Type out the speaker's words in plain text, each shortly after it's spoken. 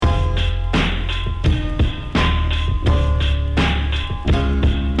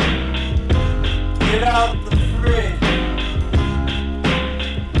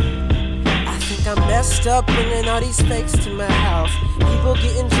up bringing all these fakes to my house. People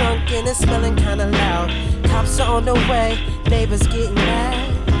getting drunk and it's smelling kinda loud. Cops are on the way, neighbors getting mad.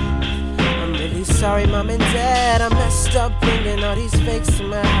 I'm really sorry, mom and dad, I messed up bringing all these fakes to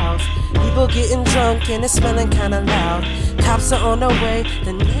my house. People getting drunk and it's smelling kinda loud. Cops are on the way,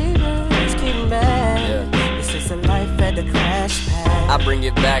 the neighbors getting mad. This is the life at the crash pad. I bring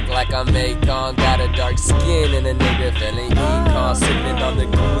it back like I'm Akon. Got a dark skin and a nigga feeling econ. Sipping on the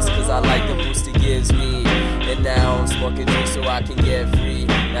goose cause I like the boost it gives me. And now I'm smoking juice so I can get free.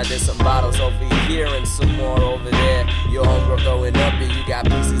 Now there's some bottles over here and some more over there. Your homegirl throwing up and you got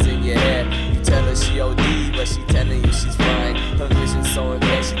pieces in your head. You tell her she OD but she telling you she's fine. Her vision's so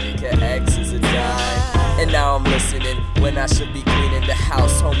impaired she think her ex is a dime. And now I'm listening when I should be cleaning the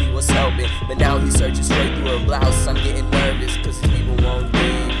house. Homie was helping, but now he's searching straight through her blouse. I'm getting nervous cause his people won't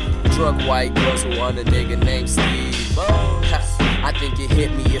leave. Drunk white girls who want a nigga named Steve. I think it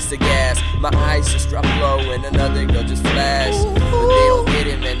hit me, it's the gas. My eyes just drop low and another girl just flashed. But they don't get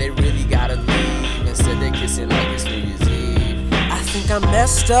it, man, they really gotta leave. Instead they're kissing like it's New Year's Eve. I think I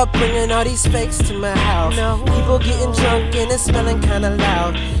messed up bringing all these fakes to my house. People getting drunk and it's smelling kinda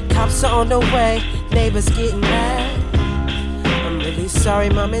loud. Cops are on the way, neighbors getting mad. I'm really sorry,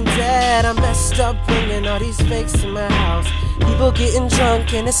 mom and dad, I messed up bringing all these fakes to my house. People getting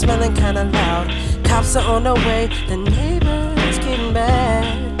drunk and it's smelling kinda loud. Cops are on the way, the neighbors getting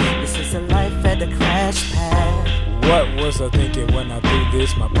mad. This is the life at the crash pad. What was I thinking when I do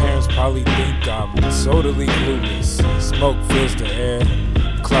this? My parents probably think I'm totally clueless. Smoke fills the air,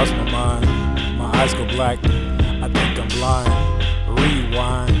 clouds my mind. My eyes go black, I think I'm blind.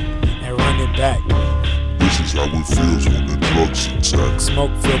 Rewind and run it back. This is how it feels when the drugs attack.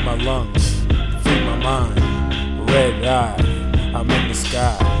 Smoke filled my lungs, feed my mind. Red eye, I'm in the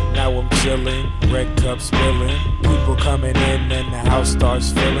sky. Now I'm chilling, red cup spilling. People coming in and the house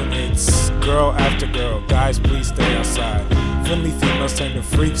starts filling. It's girl after girl, guys please stay outside. Friendly females turn to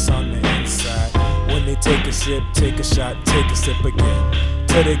freaks on the inside. When they take a sip, take a shot, take a sip again.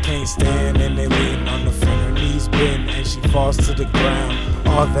 Till they can't stand and they lean on the front. Her knees bend and she falls to the ground.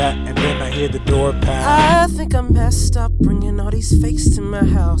 All that and then I hear the door pound. I think I messed up bringing all these fakes to my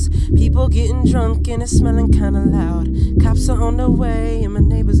house. People getting drunk and it's smelling kinda loud. Cops are on the way and my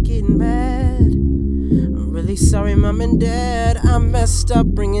neighbors getting mad. I'm really sorry, mom and dad, I messed up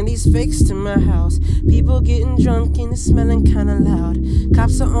bringing these fakes to my house. People getting drunk and it's smelling kinda loud.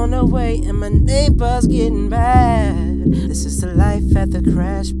 Cops are on the way and my neighbors getting mad. This is the life at the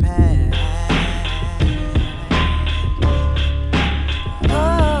crash pad.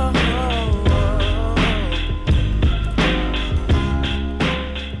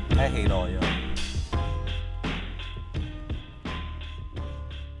 I hate all y'all.